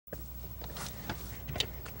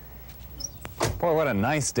Boy, what a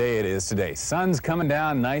nice day it is today. Sun's coming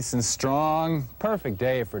down nice and strong. Perfect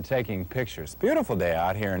day for taking pictures. Beautiful day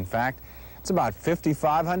out here, in fact. It's about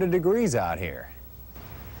 5,500 degrees out here.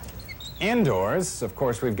 Indoors, of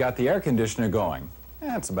course, we've got the air conditioner going.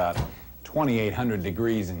 It's about 2,800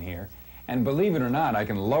 degrees in here. And believe it or not, I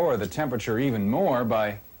can lower the temperature even more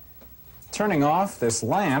by turning off this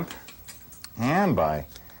lamp and by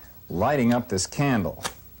lighting up this candle.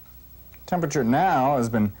 Temperature now has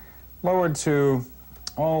been lowered to,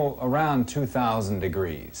 around 2,000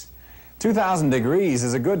 degrees. 2,000 degrees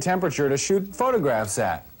is a good temperature to shoot photographs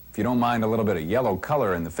at, if you don't mind a little bit of yellow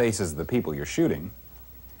color in the faces of the people you're shooting.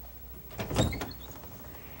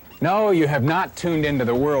 No, you have not tuned into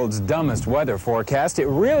the world's dumbest weather forecast. It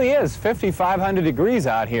really is 5,500 degrees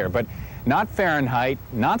out here, but not Fahrenheit,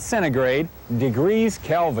 not centigrade, degrees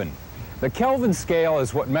Kelvin. The Kelvin scale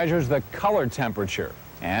is what measures the color temperature.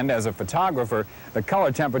 And as a photographer, the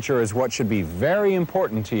color temperature is what should be very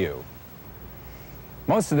important to you.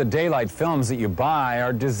 Most of the daylight films that you buy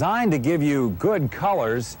are designed to give you good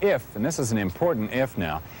colors if, and this is an important if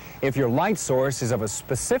now, if your light source is of a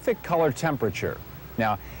specific color temperature.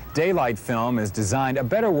 Now, daylight film is designed, a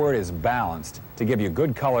better word is balanced, to give you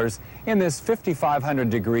good colors in this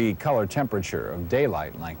 5,500 degree color temperature of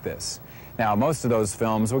daylight like this. Now, most of those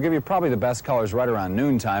films will give you probably the best colors right around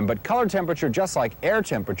noontime, but color temperature, just like air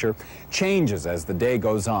temperature, changes as the day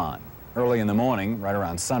goes on. Early in the morning, right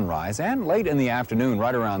around sunrise, and late in the afternoon,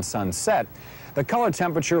 right around sunset, the color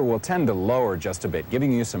temperature will tend to lower just a bit,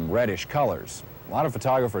 giving you some reddish colors. A lot of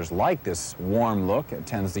photographers like this warm look it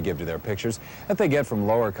tends to give to their pictures that they get from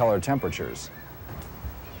lower color temperatures.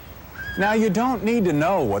 Now, you don't need to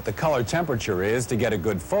know what the color temperature is to get a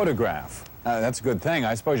good photograph. That's a good thing.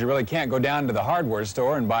 I suppose you really can't go down to the hardware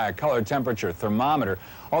store and buy a color temperature thermometer,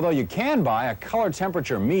 although you can buy a color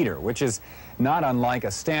temperature meter, which is not unlike a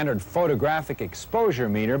standard photographic exposure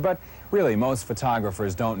meter, but really most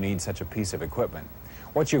photographers don't need such a piece of equipment.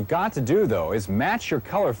 What you've got to do, though, is match your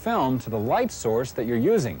color film to the light source that you're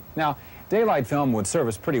using. Now, daylight film would serve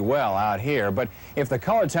us pretty well out here, but if the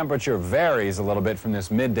color temperature varies a little bit from this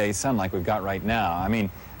midday sun like we've got right now, I mean,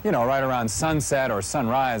 you know, right around sunset or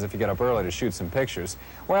sunrise if you get up early to shoot some pictures,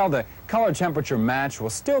 well, the color temperature match will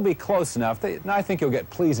still be close enough that I think you'll get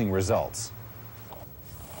pleasing results.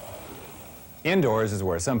 Indoors is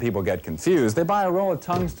where some people get confused. They buy a roll of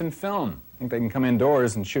tungsten film. Think they can come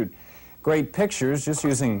indoors and shoot great pictures just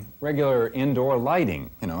using regular indoor lighting,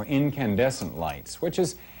 you know, incandescent lights, which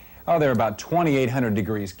is, they're about 2,800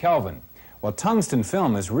 degrees Kelvin. Well, tungsten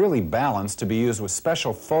film is really balanced to be used with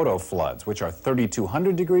special photo floods, which are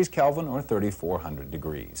 3,200 degrees Kelvin or 3,400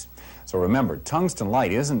 degrees. So remember, tungsten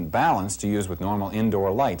light isn't balanced to use with normal indoor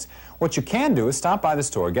lights. What you can do is stop by the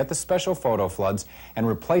store, get the special photo floods, and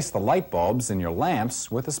replace the light bulbs in your lamps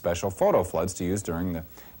with the special photo floods to use during the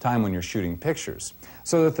time when you're shooting pictures,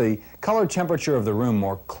 so that the color temperature of the room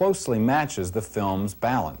more closely matches the film's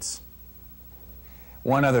balance.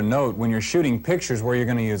 One other note, when you're shooting pictures where you're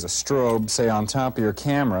going to use a strobe, say on top of your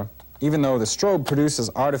camera, even though the strobe produces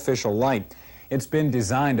artificial light, it's been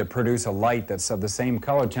designed to produce a light that's of the same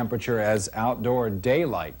color temperature as outdoor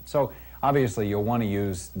daylight. So obviously you'll want to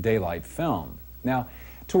use daylight film. Now,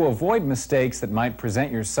 to avoid mistakes that might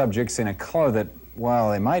present your subjects in a color that, well,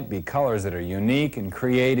 they might be colors that are unique and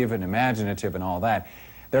creative and imaginative and all that,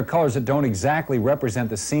 they're colors that don't exactly represent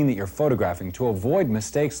the scene that you're photographing. To avoid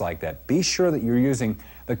mistakes like that, be sure that you're using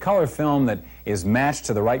the color film that is matched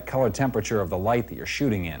to the right color temperature of the light that you're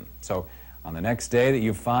shooting in. So on the next day that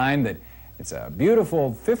you find that it's a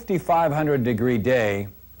beautiful 5,500 degree day,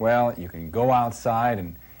 well, you can go outside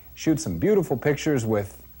and shoot some beautiful pictures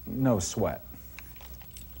with no sweat.